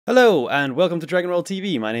Hello and welcome to Dragon Roll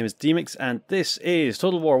TV. My name is Deamix and this is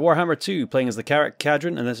Total War Warhammer 2, playing as the Karak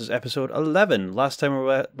Kadrin, and this is episode 11. Last time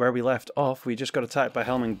where we left off, we just got attacked by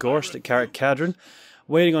Helm and Gorst at Karak Kadrin.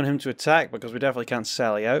 Waiting on him to attack because we definitely can't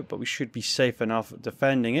sally out, but we should be safe enough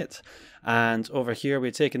defending it. And over here we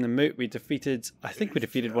had taken the moot. I think we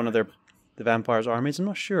defeated one of the vampires' armies. I'm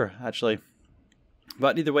not sure actually,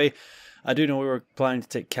 but either way, I do know we were planning to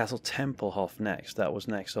take Castle Templehof next. That was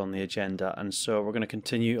next on the agenda, and so we're going to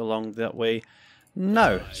continue along that way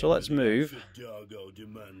now. So let's move.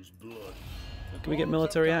 Can we get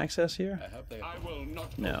military access here?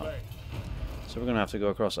 No. So we're going to have to go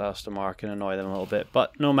across Astamark and annoy them a little bit,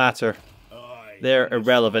 but no matter. They're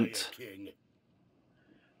irrelevant.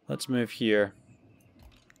 Let's move here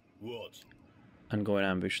and go in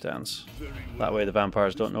ambush stance. That way the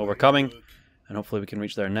vampires don't know we're coming. And hopefully we can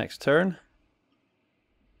reach their next turn.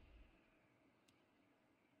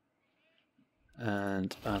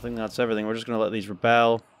 And I think that's everything. We're just going to let these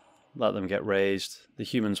rebel, let them get raised. The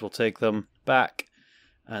humans will take them back,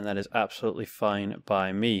 and that is absolutely fine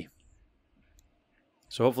by me.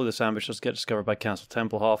 So hopefully this ambush does get discovered by Castle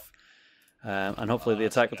Templehof, and hopefully the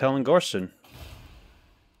attack with Helm and Gorst soon.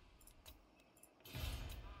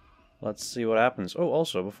 Let's see what happens. Oh,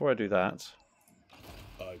 also, before I do that,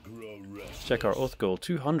 let's check our oath goal.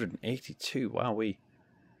 282. Wowee.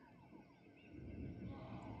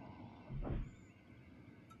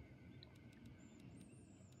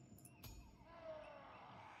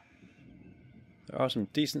 There are some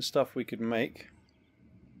decent stuff we could make.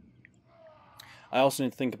 I also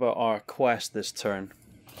need to think about our quest this turn.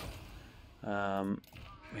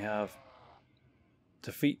 We have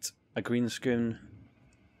defeat a Greenskin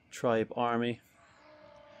tribe army.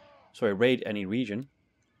 Sorry, raid any region.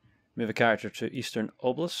 Move a character to Eastern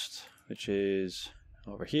Oblast, which is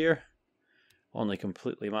over here, only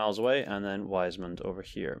completely miles away, and then Wisemond over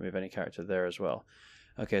here. Move any character there as well.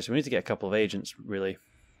 Okay, so we need to get a couple of agents, really,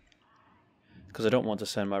 because I don't want to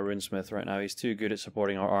send my runesmith right now. He's too good at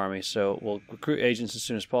supporting our army, so we'll recruit agents as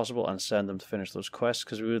soon as possible and send them to finish those quests,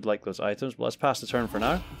 because we would like those items. But let's pass the turn for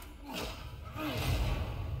now.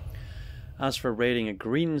 As for raiding a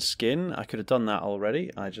Greenskin, I could have done that already.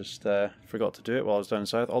 I just forgot to do it while I was down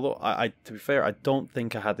south. Although, to be fair, I don't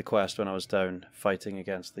think I had the quest when I was down fighting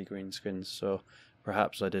against the Greenskins, so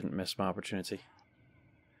perhaps I didn't miss my opportunity.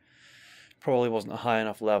 Probably wasn't a high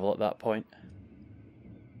enough level at that point.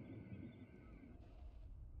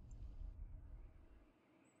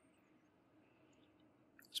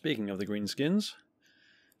 Speaking of the Greenskins,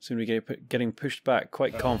 seem to be getting pushed back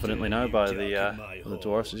quite confidently now by the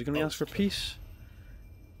dwarfs. Is he going to ask for peace?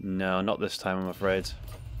 No, not this time, I'm afraid.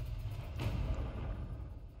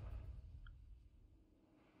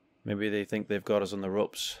 Maybe they think they've got us on the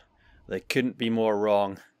ropes. They couldn't be more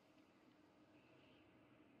wrong.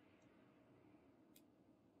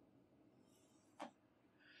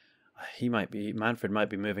 Manfred might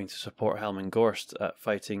be moving to support Helm and Gorst at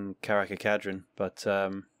fighting Karak Kadrin, but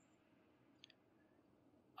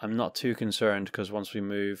I'm not too concerned, because once we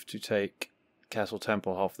move to take Castle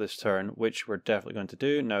Templehof this turn, which we're definitely going to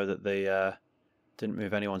do now that they didn't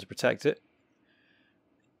move anyone to protect it,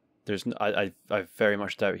 I very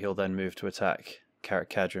much doubt he'll then move to attack Karak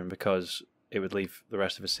Kadrin, because it would leave the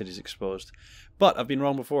rest of his cities exposed. But I've been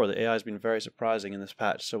wrong before. The AI has been very surprising in this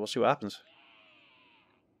patch, so we'll see what happens.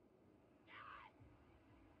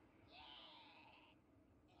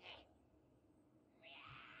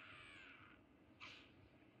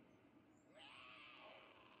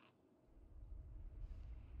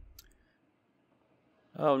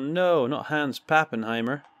 Oh no, not Hans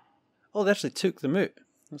Pappenheimer. Oh, they actually took the moot.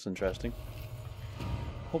 That's interesting.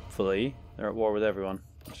 Hopefully they're at war with everyone.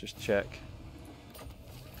 Let's just check.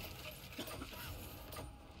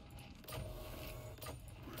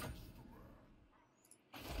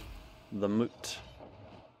 The moot.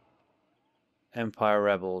 Empire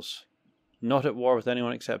rebels. Not at war with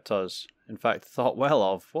anyone except us. In fact, thought well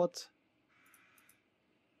of. What?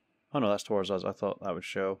 Oh no, that's towards us. I thought that would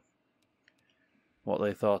show what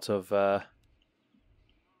they thought of. Okay,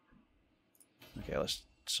 let's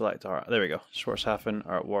select our. There we go. Schwarzhafen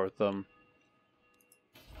are at war with them.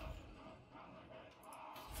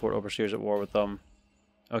 Fort Overseer's at war with them.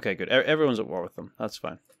 Okay, good. Everyone's at war with them. That's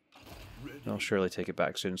fine. They'll surely take it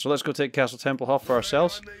back soon. So let's go take Castle Templehof for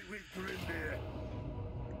ourselves.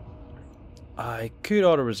 I could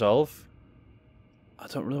auto-resolve. I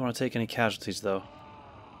don't really want to take any casualties, though.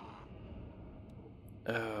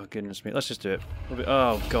 Oh, goodness me. Let's just do it.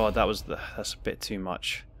 Oh, God, that's a bit too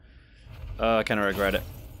much. I kind of regret it.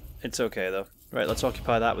 It's okay, though. Right, let's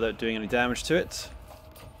occupy that without doing any damage to it.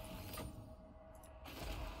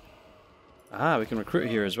 Ah, we can recruit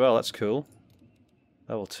here as well. That's cool.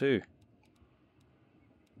 Level 2.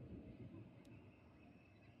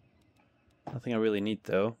 Nothing I really need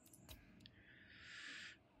though.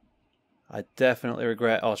 I definitely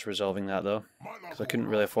regret auto-resolving that though, because I couldn't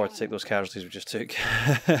really afford to take those casualties we just took.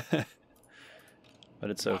 But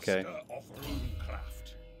it's okay.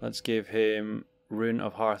 Let's give him Rune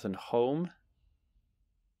of Hearth and Home.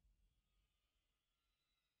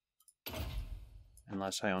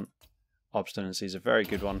 Unless, hang on. Obstinacy is a very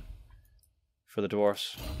good one for the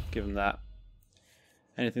dwarfs. Give him that.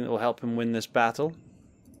 Anything that will help him win this battle.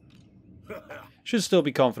 Should still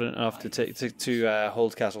be confident enough to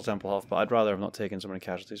hold Castle Templehof, but I'd rather have not taken so many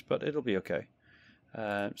casualties, but it'll be okay.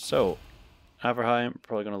 So, Averheim,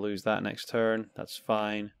 probably going to lose that next turn. That's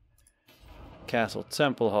fine. Castle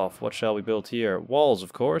Templehof, what shall we build here? Walls,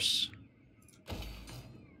 of course.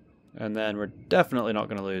 And then we're definitely not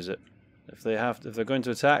going to lose it. If they're going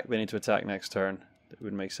to attack, they need to attack next turn. It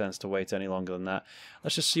wouldn't make sense to wait any longer than that.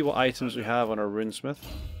 Let's just see what items we have on our runesmith.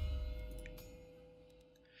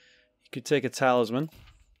 Could take a talisman.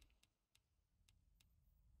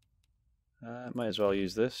 Might as well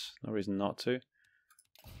use this. No reason not to.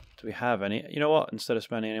 Do we have any? You know what? Instead of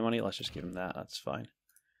spending any money, let's just give him that. That's fine.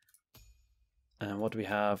 And what do we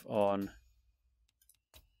have on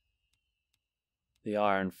the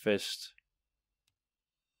Iron Fist?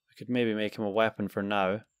 We could maybe make him a weapon for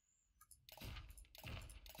now.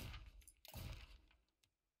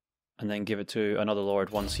 And then give it to another lord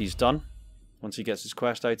once he's done. Once he gets his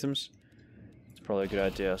quest items. Probably a good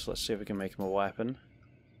idea, so let's see if we can make him a weapon.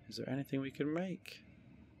 Is there anything we can make?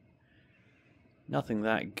 Nothing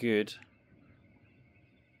that good.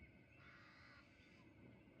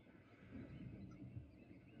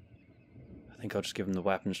 I think I'll just give him the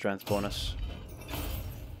weapon strength bonus.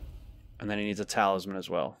 And then he needs a talisman as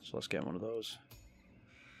well, so let's get him one of those.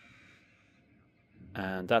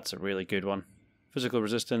 And that's a really good one. Physical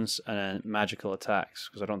resistance and then magical attacks,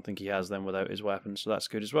 because I don't think he has them without his weapon, so that's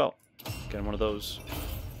good as well. Get him one of those.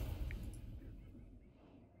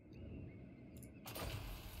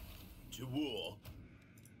 To war.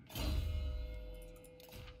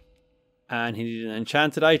 And he needed an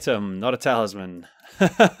enchanted item, not a talisman.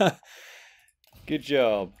 Good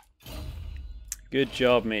job. Good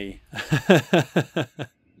job, me.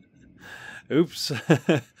 Oops.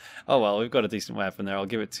 Oh well, we've got a decent weapon there. I'll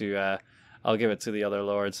give it to the other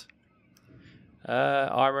lords.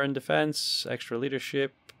 Armor and defense, extra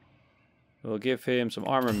leadership. We'll give him some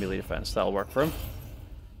armor and melee defense. That'll work for him.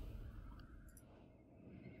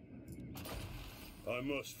 I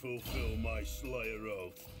must fulfill my Slayer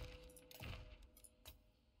oath.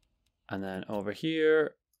 And then over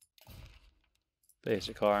here,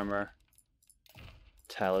 basic armor,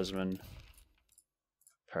 talisman.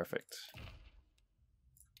 Perfect.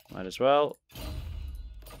 Might as well.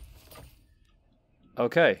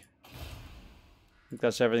 Okay. I think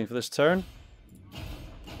that's everything for this turn.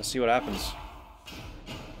 Let's see what happens.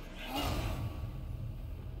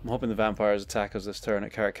 I'm hoping the vampires attack us this turn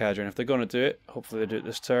at Karak Kadrin. If they're going to do it, hopefully they do it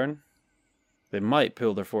this turn. They might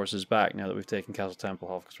pull their forces back now that we've taken Castle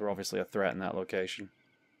Templehof, because we're obviously a threat in that location.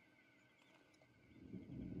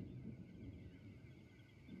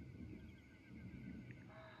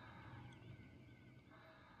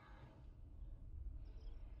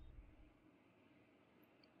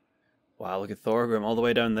 Wow, look at Thorgrim all the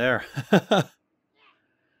way down there.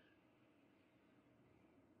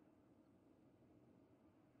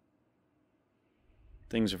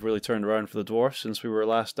 Things have really turned around for the dwarfs since we were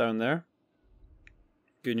last down there.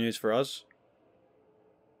 Good news for us.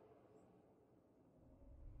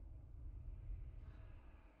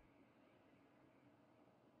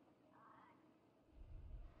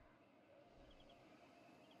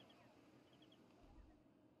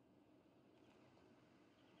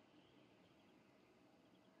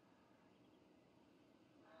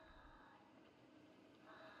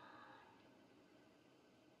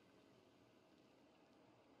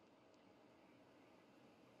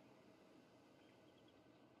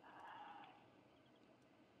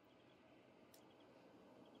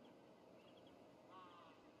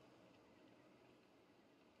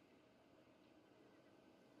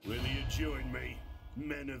 Will you join me,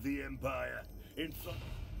 men of the Empire?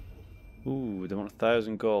 Ooh, they want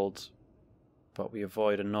 1,000 gold, but we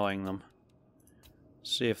avoid annoying them.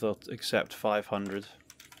 See if they'll accept 500.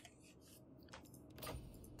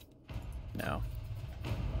 No.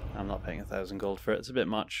 I'm not paying 1,000 gold for it. It's a bit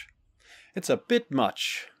much. It's a bit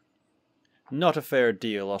much. Not a fair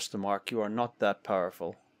deal, Ostermark. You are not that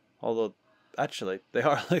powerful. Although, actually, they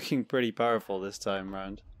are looking pretty powerful this time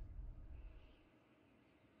round.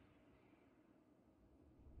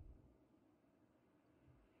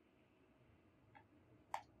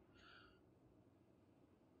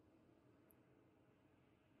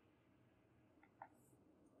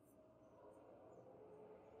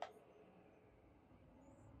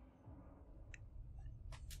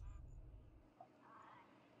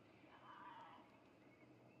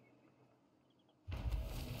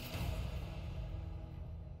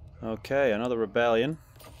 Okay, another rebellion.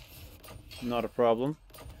 Not a problem.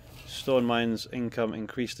 Stone mines income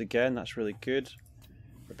increased again. That's really good.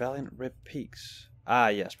 Rebellion at Rib Peaks. Ah,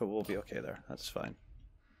 yes, but we'll be okay there. That's fine.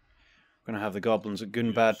 We're going to have the goblins at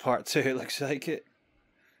Gunbad Part 2, it looks like it.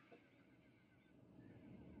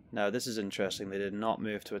 Now, this is interesting. They did not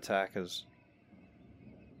move to attack us.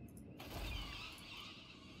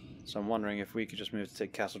 So I'm wondering if we could just move to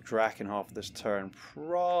take Castle Drakenhof this turn.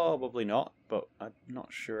 Probably not, but I'm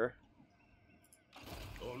not sure.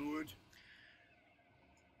 Onward.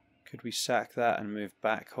 Could we sack that and move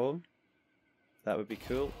back home? That would be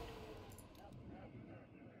cool.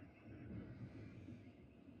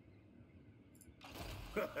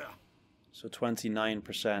 So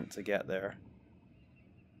 29% to get there.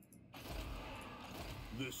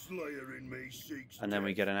 The Slayer in me seeks And then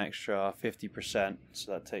we get an extra 50%,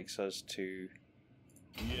 so that takes us to...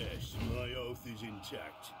 Yes, my oath is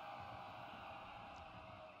intact.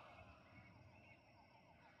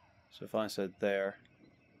 So if I said there,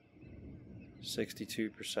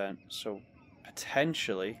 62%, so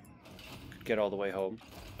potentially could get all the way home.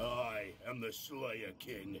 I am the Slayer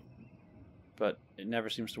King. But it never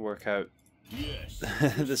seems to work out Yes.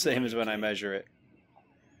 the same as when I measure it.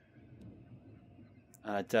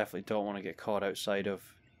 And I definitely don't want to get caught outside of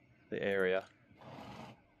the area.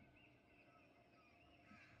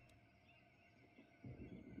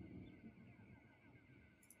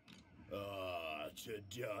 Ah,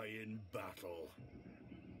 to die in battle.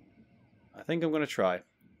 I think I'm going to try.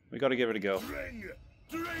 We got to give it a go.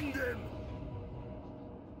 Dring them!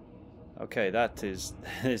 Okay, this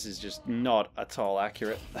is just not at all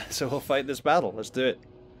accurate. So we'll fight this battle. Let's do it.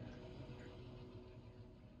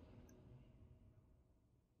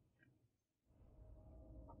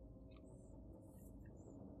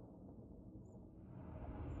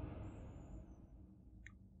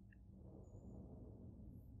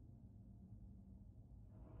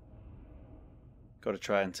 Got to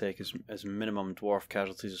try and take as minimum dwarf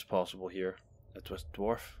casualties as possible here. It was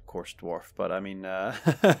dwarf, of course, dwarf, but I mean, I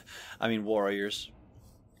mean warriors,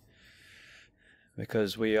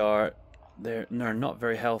 because they're not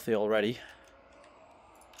very healthy already.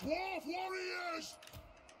 Dwarf warriors!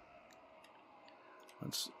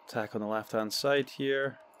 Let's attack on the left-hand side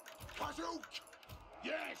here.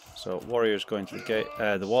 Yes! So warriors going to the gate,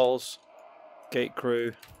 the walls, gate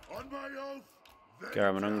crew, On my oath,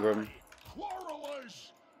 Garam and Ungrim.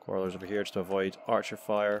 Quarrelers! Quarrelers over here just to avoid archer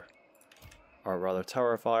fire, or rather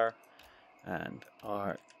tower fire, and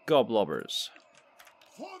our goblobbers.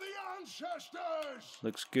 For the ancestors!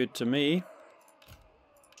 Looks good to me.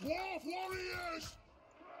 Dwarf warriors!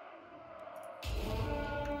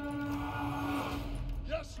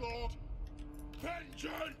 Yes, Lord.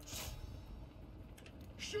 Vengeance!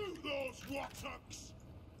 Shoot those wattocks!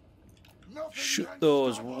 Shoot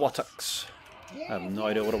those wattocks. I have no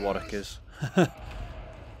idea what a wattock is.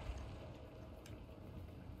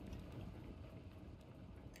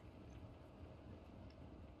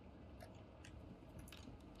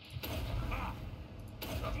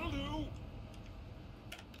 That'll do!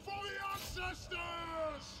 For the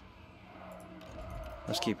ancestors!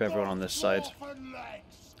 Let's keep everyone on this side. Orphan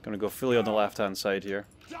legs! Gonna go fully on the left hand side here,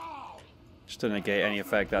 Down! just to negate any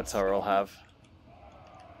effect that tower will have.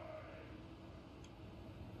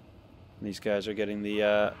 These guys are getting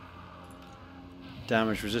the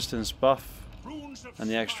damage resistance buff Runes of and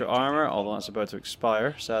the extra armor, although that's about to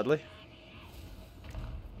expire, sadly.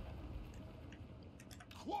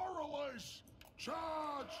 Quarrelers!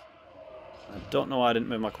 Charge! I don't know why I didn't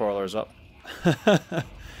move my quarrelers up.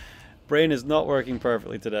 Brain is not working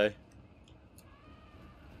perfectly today.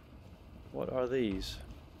 What are these?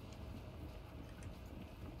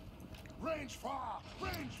 Range fire!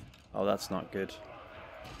 Range! Oh, that's not good.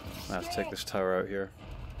 I have to take this tower out here.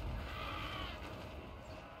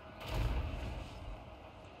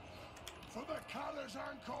 For the Caller's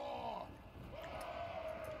Encore!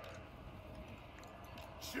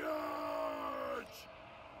 Charge!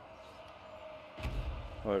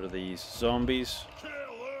 What are these? Zombies? Killers!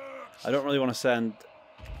 I don't really want to send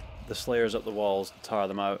the Slayers up the walls to tire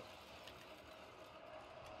them out.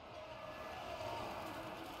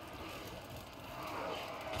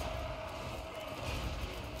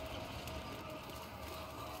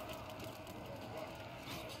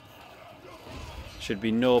 Should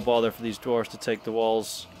be no bother for these dwarves to take the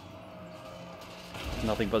walls.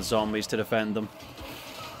 Nothing but zombies to defend them.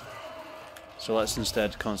 So let's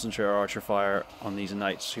instead concentrate our archer fire on these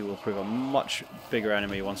knights, who will prove a much bigger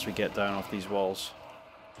enemy once we get down off these walls.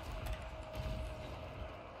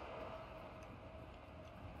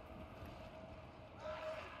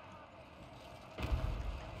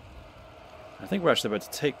 I think we're actually about to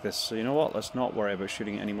take this, so you know what? Let's not worry about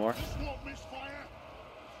shooting it anymore.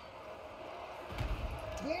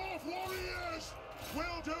 Dwarf warriors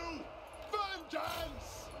will do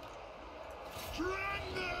vengeance.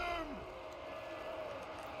 Drain them.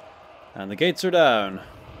 And the gates are down.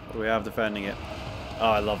 What do we have defending it?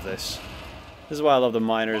 Oh, I love this. This is why I love the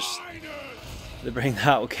miners. They bring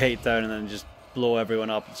that gate down and then just blow everyone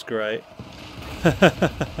up. It's great.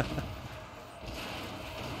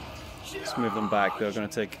 Let's move them back. They're going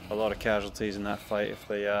to take a lot of casualties in that fight if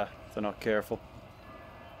they're not careful.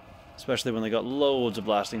 Especially when they got loads of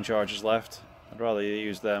blasting charges left. I'd rather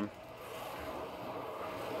use them.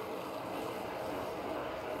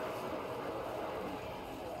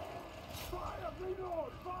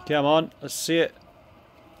 Come on, let's see it.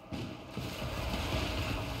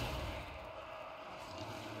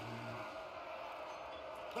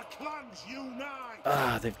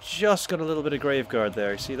 Ah, they've just got a little bit of graveguard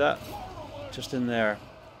there. You see that? Just in there.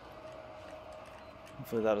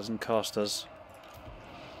 Hopefully that doesn't cost us.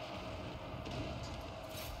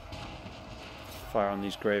 Fire on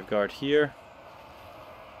these graveguard here.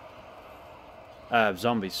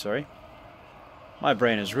 Zombies, sorry. My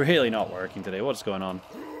brain is really not working today. What's going on?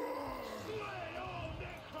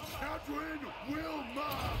 Kadrin will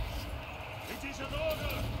march. It is an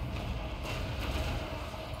order.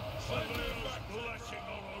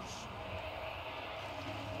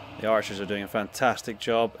 The archers are doing a fantastic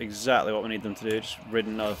job. Exactly what we need them to do. Just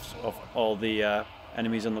ridding of all the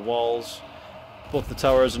enemies on the walls. Both the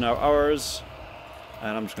towers are now ours.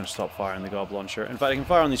 And I'm just going to stop firing the gob launcher. In fact, I can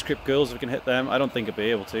fire on these crypt ghouls if we can hit them. I don't think I'd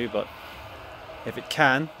be able to, but if it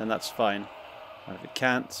can, then that's fine. And if it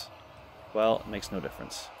can't, well, it makes no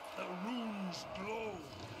difference. The runes glow.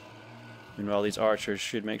 Meanwhile, these archers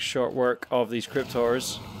should make short work of these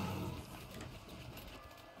cryptors,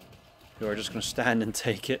 who are just going to stand and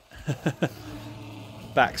take it.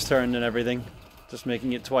 Backs turned and everything, just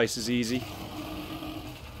making it twice as easy.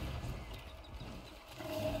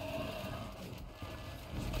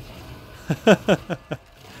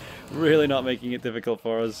 Really not making it difficult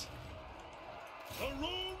for us. The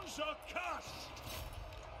runes are cast.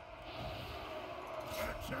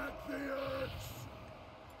 Attack the earth.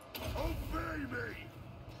 Obey me.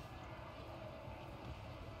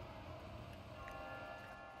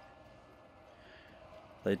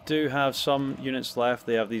 They do have some units left.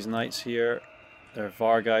 They have these knights here. There are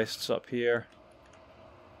Vargeists up here.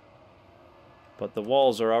 But the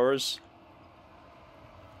walls are ours.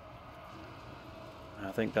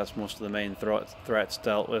 I think that's most of the main threats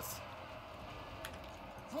dealt with.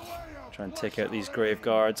 Try and take out these grave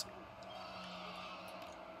guards.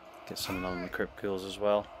 Get some of them on the crypt ghouls as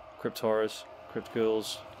well. Crypt horrors, crypt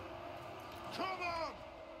ghouls. Come on.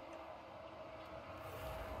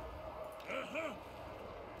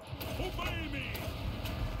 Obey me.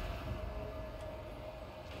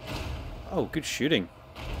 Oh, good shooting.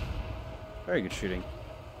 Very good shooting.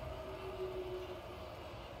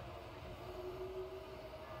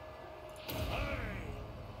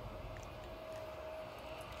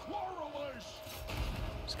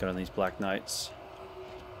 Let's get on these black knights.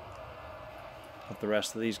 Let the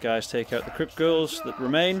rest of these guys take out the crypt ghouls that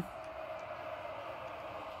remain.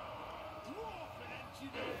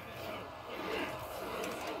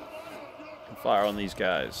 And fire on these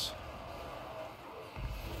guys.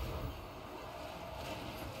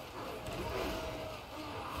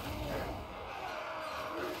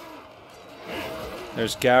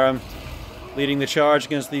 There's Garam leading the charge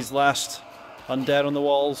against these last undead on the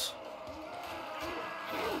walls.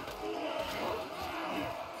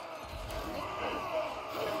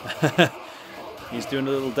 He's doing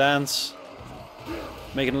a little dance,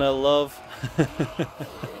 making a little love.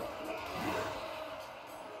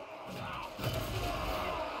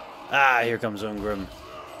 Ah, here comes Ungrim.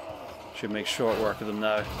 Should make short work of them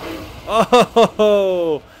now.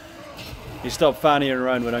 Oh! He stopped fannying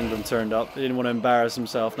around when Ungrim turned up. He didn't want to embarrass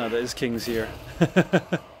himself now that his king's here.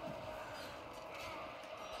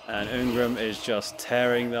 And Ungrim is just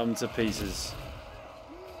tearing them to pieces.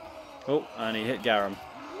 Oh, and he hit Garam.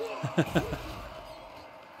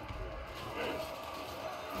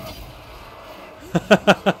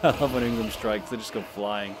 I love when Ungrim strikes, they just go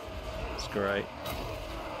flying. It's great.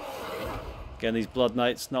 Again, these Blood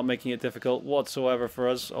Knights not making it difficult whatsoever for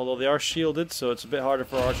us, although they are shielded, so it's a bit harder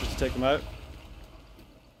for archers to take them out.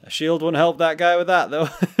 A shield wouldn't help that guy with that, though.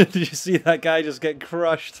 Did you see that guy just get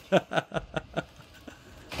crushed?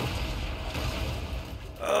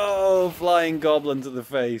 Oh, flying goblin to the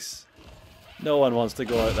face. No one wants to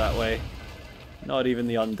go out that way. Not even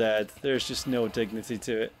the undead. There's just no dignity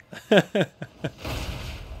to it.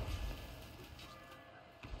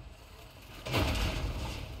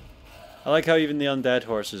 I like how even the undead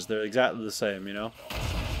horses, they're exactly the same, you know?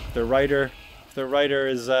 If their rider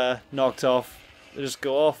is knocked off, they just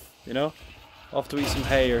go off, you know? Off to eat some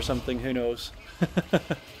hay or something, who knows?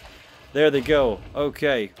 There they go.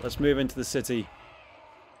 Okay, let's move into the city.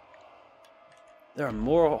 There are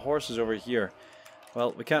more horses over here.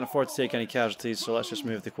 Well, we can't afford to take any casualties, so let's just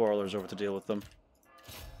move the quarrelers over to deal with them.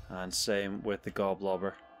 And same with the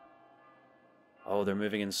goblobber. Oh, they're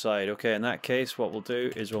moving inside. Okay, in that case, what we'll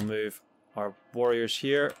do is we'll move our warriors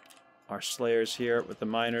here, our slayers here with the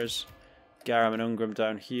miners, Garam and Ungrim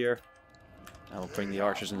down here, and we'll bring the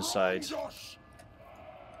archers inside.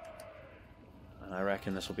 And I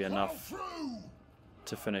reckon this will be enough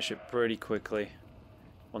to finish it pretty quickly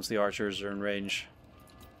once the archers are in range.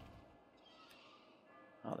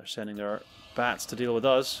 Oh, they're sending their bats to deal with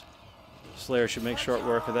us. Slayer should make short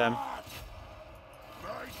work of them.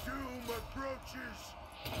 My doom approaches.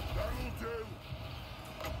 That'll do.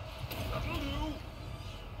 That'll do.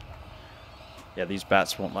 Yeah, these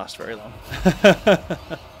bats won't last very long.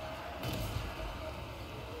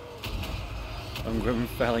 Ungrim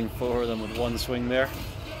felling for them with one swing there.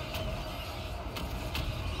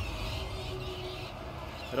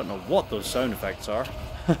 I don't know what those sound effects are.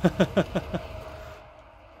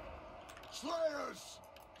 Slayers,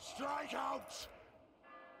 strike out.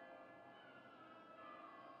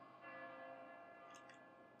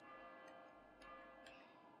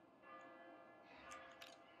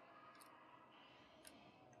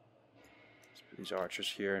 Let's put these archers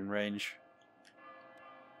here in range.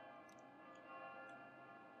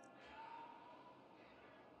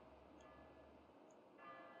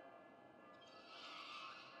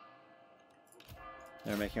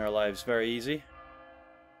 They're making our lives very easy.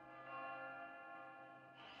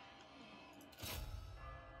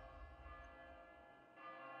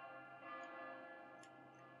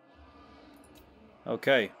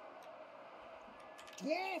 Okay.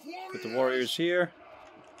 Put the warriors here.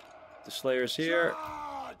 The slayers here.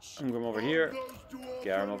 Ungrim over here.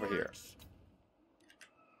 Garam over here.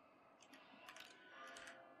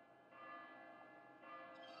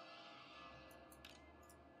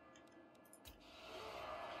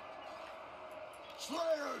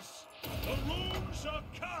 Slayers, the runes are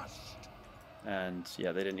cast. And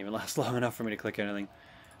yeah, they didn't even last long enough for me to click anything.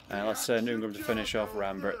 Let's send Ungrim to finish off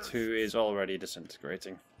Rambert, who is already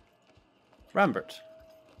disintegrating. Rambert.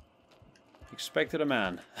 Expected a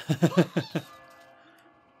man.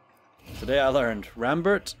 Today I learned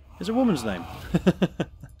Rambert is a woman's name.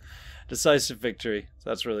 Decisive victory.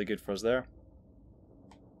 So that's really good for us there.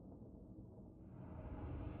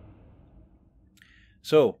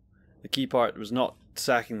 So, the key part was not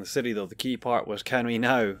sacking the city though. The key part was, can we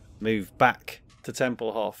now move back to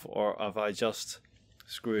Templehof, or have I just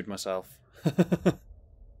screwed myself?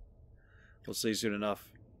 We'll see soon enough.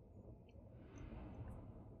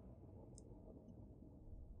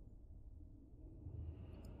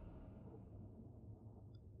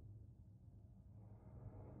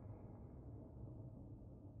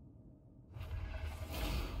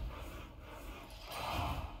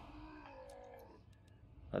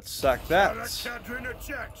 Let's sack that. Karak Kadrin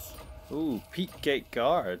attacks. Ooh, Peak Gate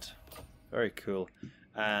Guard. Very cool.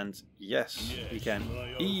 And yes, we can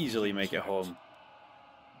easily make it home.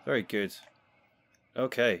 Very good.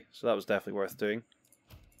 Okay, so that was definitely worth doing.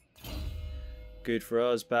 Good for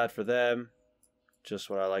us, bad for them. Just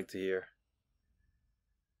what I like to hear.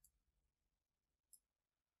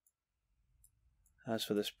 As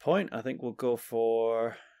for this point, I think we'll go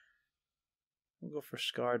for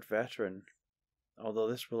Scarred Veteran. Although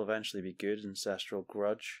this will eventually be good, Ancestral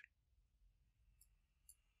Grudge.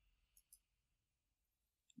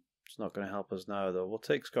 It's not going to help us now though. We'll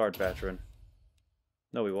take Scarred Veteran.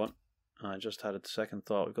 No, we won't. I just had a second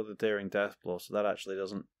thought. We've got the Daring Death Blow, so that actually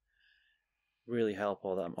doesn't really help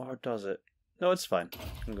all that. Or does it? No, it's fine.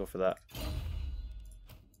 I can go for that.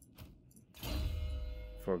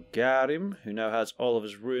 For Garim, who now has all of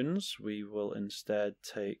his runes, we will instead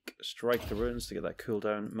take Strike the Runes to get that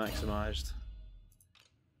cooldown maximized.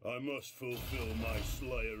 I must fulfill my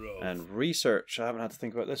Slayer oath. And Research. I haven't had to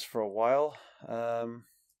think about this for a while.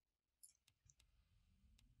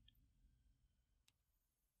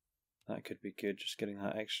 That could be good, just getting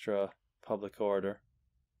that extra public order.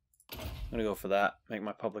 I'm going to go for that. Make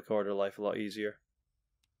my public order life a lot easier.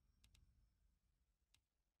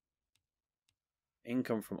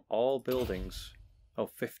 Income from all buildings. Oh,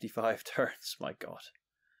 55 turns. My god.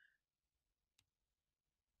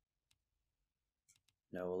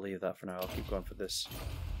 No, we'll leave that for now. I'll keep going for this.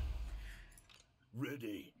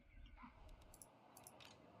 Ready.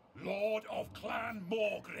 Lord of Clan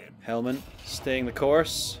Morgrim. Hellman, staying the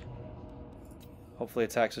course. Hopefully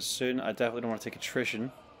attacks us soon. I definitely don't want to take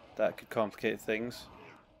attrition. That could complicate things.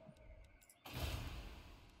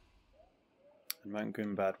 And Mount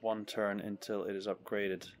Gumbad 1 turn until it is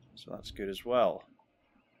upgraded. So that's good as well.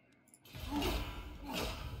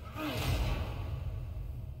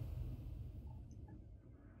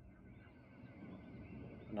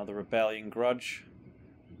 Another Rebellion Grudge.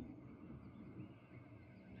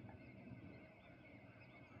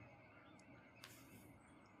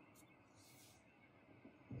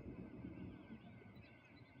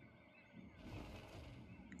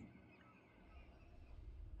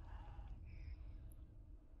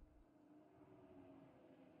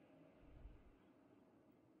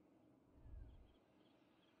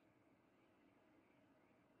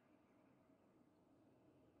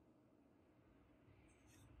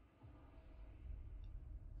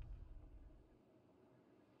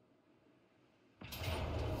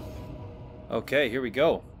 Okay, here we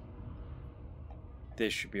go.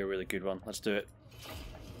 This should be a really good one. Let's do it.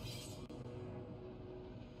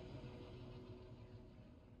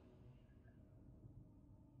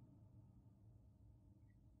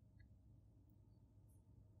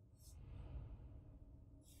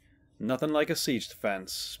 Nothing like a siege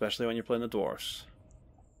defense, especially when you're playing the dwarves.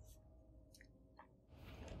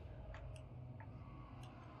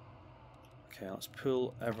 Okay, let's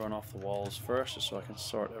pull everyone off the walls first, just so I can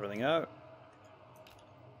sort everything out.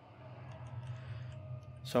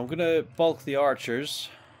 So I'm going to bulk the archers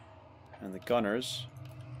and the gunners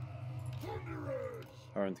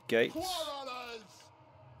around the gates.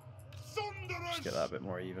 Just get that a bit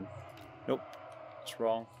more even. Nope, that's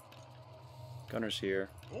wrong. Gunners here.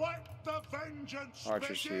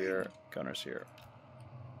 Archers here. Gunners here.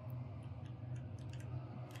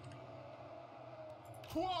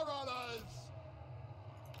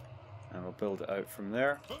 And we'll build it out from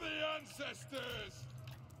there. For the ancestors!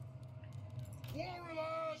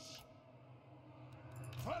 Warriors!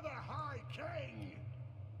 For the High King!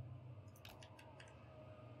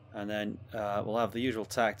 And then we'll have the usual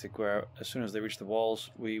tactic where as soon as they reach the walls,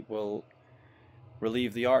 we will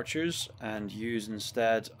relieve the archers and use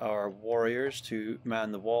instead our warriors to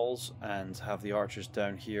man the walls and have the archers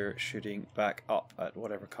down here shooting back up at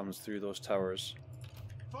whatever comes through those towers.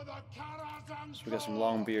 For the So we got some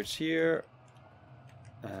long beards here,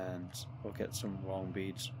 and we'll get some long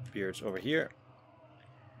beards over here.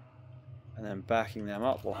 And then backing them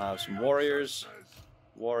up, we'll have some warriors.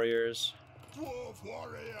 Warriors. Dwarf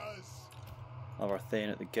warriors! Have our Thane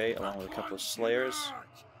at the gate along with a couple of slayers.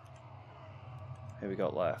 Here we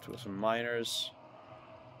got left. We've got some miners.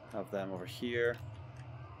 Have them over here.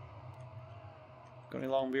 Got any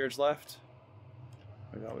long beards left?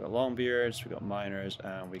 We got long beards, we got miners,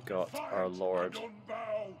 and we got our lord.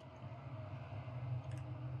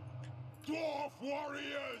 Dwarf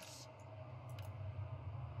warriors!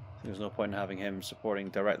 There's no point in having him supporting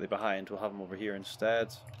directly behind. We'll have him over here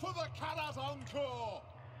instead. For the Karak Kadrin!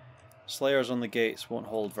 Slayers on the gates won't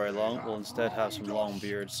hold very long. We'll instead have some long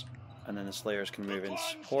beards, and then the slayers can move in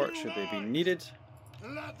support should they be needed.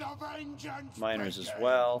 Miners as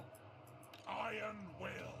well. Iron will.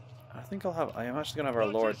 I think I am actually gonna have our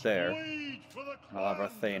lord there. I'll have our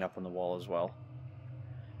Thane up on the wall as well.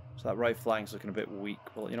 So that right flank's looking a bit weak.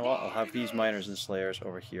 Well, you know what? I'll have these miners and slayers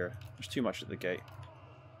over here. There's too much at the gate.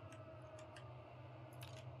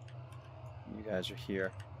 You guys are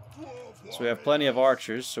here. So we have plenty of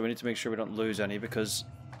archers, so we need to make sure we don't lose any because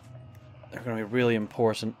they're going to be really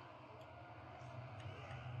important.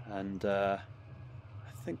 And I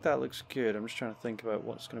think that looks good. I'm just trying to think about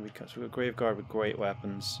what's going to be cut. So we've got Graveguard with great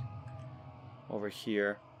weapons over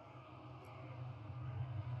here.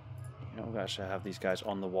 You know, we'll actually have these guys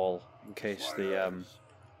on the wall in case the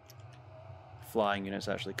flying units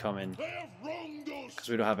actually come in, because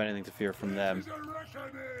we don't have anything to fear from them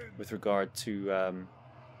with regard to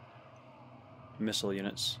missile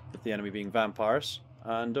units, with the enemy being vampires.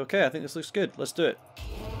 And okay, I think this looks good. Let's do it.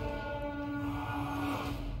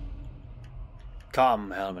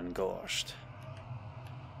 Come, Helmen Gorst.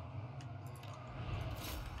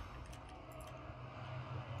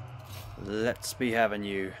 Let's be having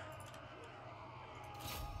you.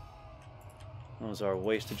 Those are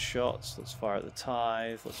wasted shots. Let's fire at the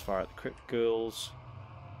Tithe. Let's fire at the Crypt Ghouls.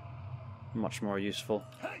 Much more useful.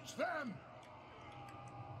 Catch them!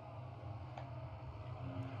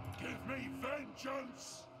 Give me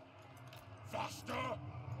vengeance! Faster!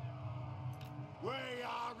 We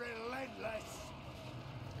are relentless!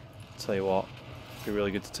 Tell you what, it'd be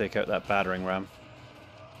really good to take out that battering ram.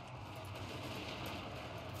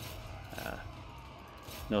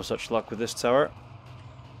 No such luck with this tower.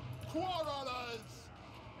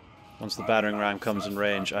 Once the battering ram comes in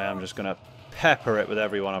range, I am just going to pepper it with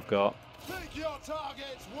everyone I've got. Pick your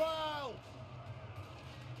targets well.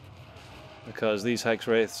 Because these Hex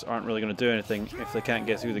Wraiths aren't really going to do anything if they can't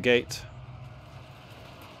get through the gate.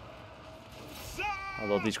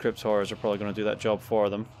 Although these Crypt Horrors are probably going to do that job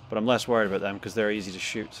for them. But I'm less worried about them because they're easy to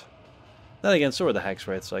shoot. Then again, so are the Hex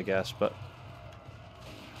Wraiths, I guess, but...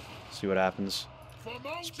 see what happens.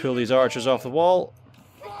 Let's pull these archers off the wall.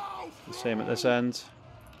 The same at this end.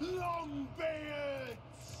 Long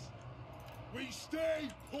beards. We stay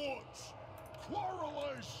put.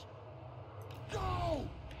 Quarrelers. Go.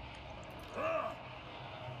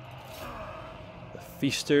 The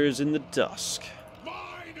Feasters in the Dusk.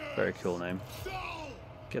 Very cool name.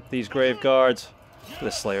 Get these Grave Guards. Get the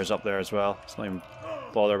Slayers up there as well. It's not even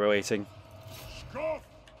bother waiting.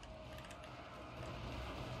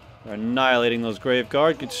 They're annihilating those Grave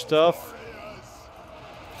Guard. Good stuff.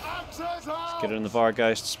 Let's get in the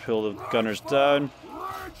Vargeists. Pull the Gunners down.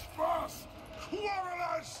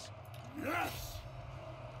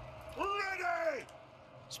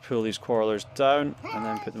 Let's pull these Quarrelers down and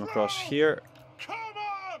then put them across here.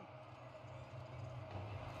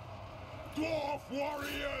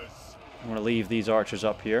 I'm going to leave these archers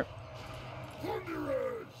up here.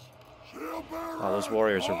 Oh, those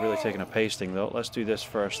warriors are really taking a pasting though. Let's do this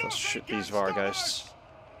first. Let's shoot these Vargeists.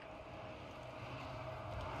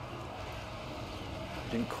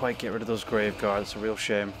 Didn't quite get rid of those Grave Guards. It's a real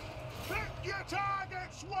shame.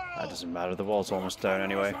 That doesn't matter. The wall's almost down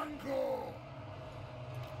anyway.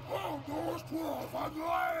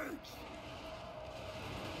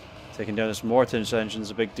 Taking down this Mortons engine's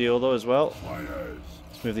a big deal though as well.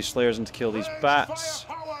 Let's move these Slayers in to kill these bats.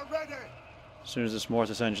 As soon as this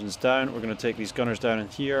Mortis engine's down, we're going to take these Gunners down in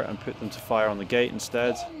here and put them to fire on the gate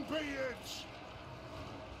instead.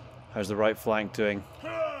 How's the right flank doing?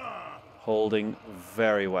 Holding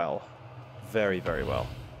very well. Very, very well.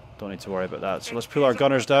 Don't need to worry about that. So let's pull our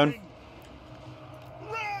Gunners down.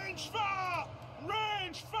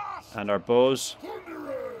 And our bows.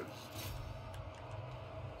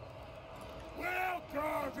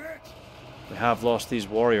 We have lost these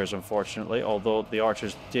warriors, unfortunately, although the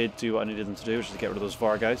archers did do what I needed them to do, which is to get rid of those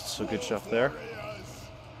Vargeists, so good stuff there.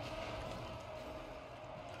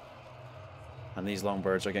 And these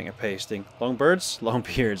Longbirds are getting a pasting. Longbirds?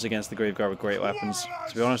 Longbeards against the Graveguard with great weapons.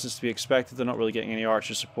 To be honest, it's to be expected. They're not really getting any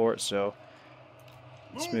archer support, so...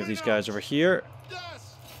 let's move these guys over here.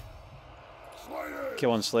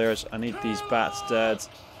 Kill on Slayers. I need these bats dead.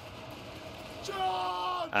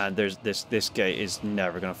 And there's this gate is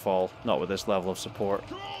never going to fall. Not with this level of support.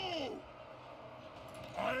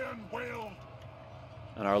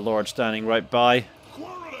 And our Lord standing right by.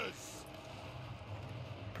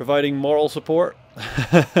 Providing moral support.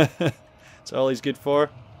 That's all he's good for.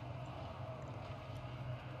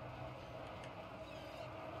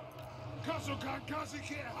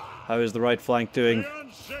 How is the right flank doing?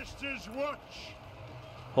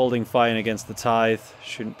 Holding fine against the Tithe.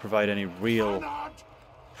 Shouldn't provide any real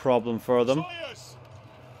problem for them.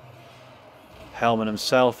 Hellman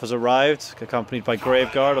himself has arrived, accompanied by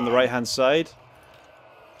Graveguard on the right hand side.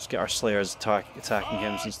 Let's get our Slayers attacking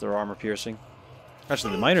him since they're armor piercing.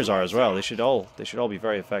 Actually, the Miners are as well. They should all be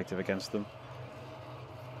very effective against them.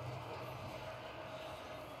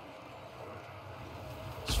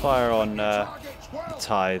 Let's fire on the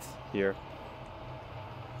Tithe here.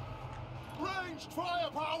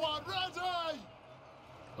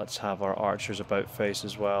 Let's have our archers about face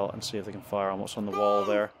as well and see if they can fire on what's on the wall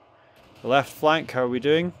there. The left flank, how are we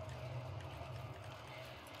doing?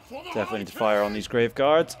 Definitely need to fire on these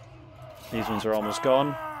Graveguard. These ones are almost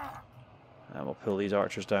gone. And we'll pull these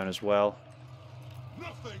archers down as well.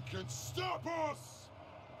 Nothing can stop us.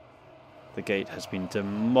 The gate has been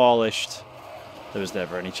demolished. There was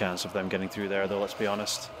never any chance of them getting through there though, let's be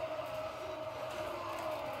honest.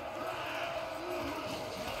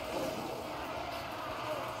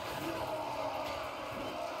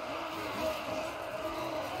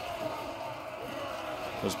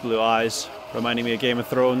 Those blue eyes, reminding me of Game of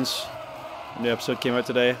Thrones. A new episode came out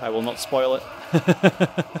today. I will not spoil it.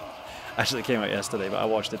 Actually, it came out yesterday, but I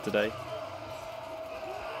watched it today.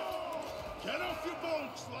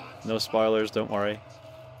 No spoilers, don't worry.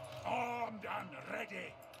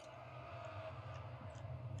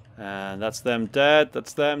 And that's them dead.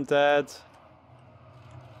 That's them dead.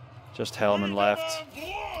 Just Hellman left.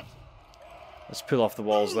 Let's pull off the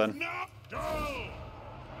walls then.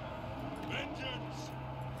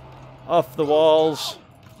 Off the walls.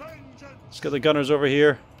 Let's get the Gunners over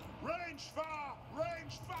here.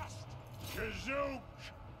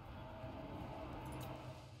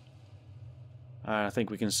 And I think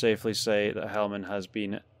we can safely say that Hellman has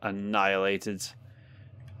been annihilated.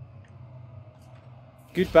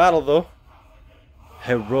 Good battle, though.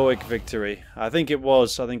 Heroic victory. I think it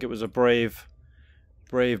was. I think it was a brave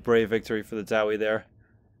victory for the Dowie there.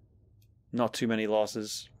 Not too many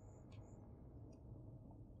losses.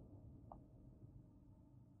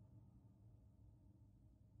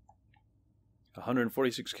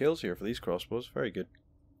 $146 kills here for these crossbows. Very good.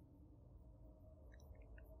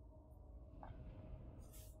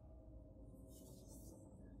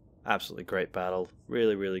 Absolutely great battle.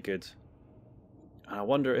 Really, really good. And I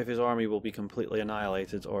wonder if his army will be completely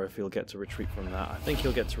annihilated or if he'll get to retreat from that. I think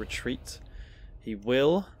he'll get to retreat. He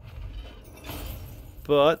will.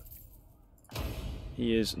 But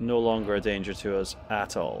he is no longer a danger to us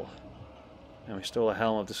at all. And we stole a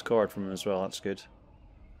Helm of Discord from him as well. That's good.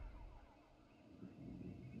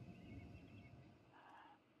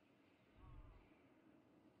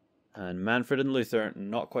 And Manfred and Luther,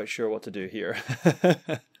 not quite sure what to do here.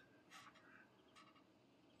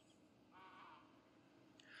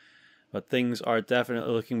 But things are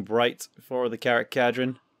definitely looking bright for the Karak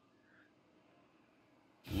Kadrin.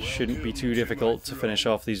 Shouldn't be too difficult to finish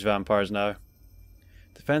off these vampires now.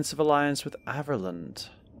 Defensive alliance with Averland.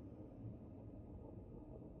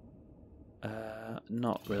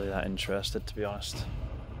 Not really that interested, to be honest.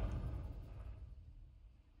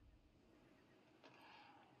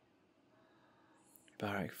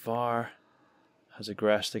 Barak Var has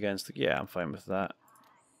aggressed against... Yeah, I'm fine with that.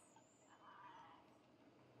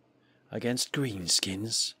 Against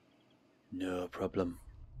Greenskins? No problem.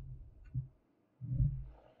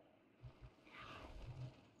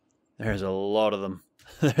 There's a lot of them.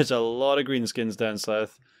 There's a lot of Greenskins down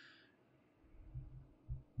south.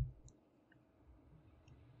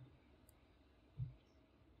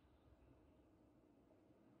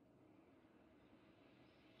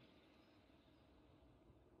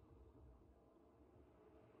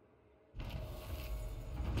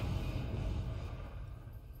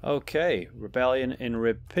 Okay, Rebellion in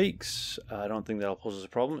Rib Peaks. I don't think that'll pose us a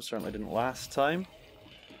problem. It certainly didn't last time.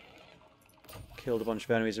 Killed a bunch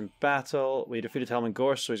of enemies in battle. We defeated Helm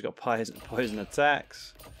Gorse, so he's got poison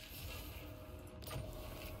attacks.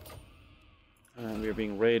 And we are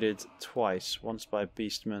being raided twice. Once by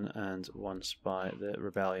Beastmen and once by the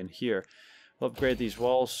Rebellion here. We'll upgrade these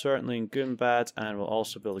walls, certainly in Gumbad, and we'll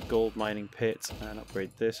also build a gold mining pit and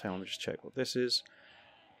upgrade this. Hang on, let me just check what this is.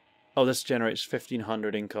 Oh, this generates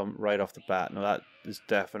 1500 income right off the bat. Now that is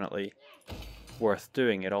definitely worth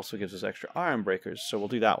doing. It also gives us extra iron breakers, so we'll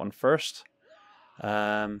do that one first.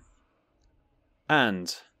 And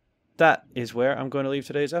that is where I'm going to leave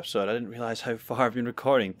today's episode. I didn't realize how far I've been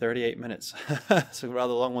recording. 38 minutes. It's a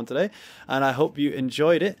rather long one today. And I hope you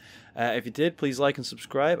enjoyed it. If you did, please like and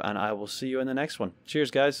subscribe, and I will see you in the next one. Cheers,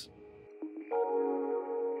 guys.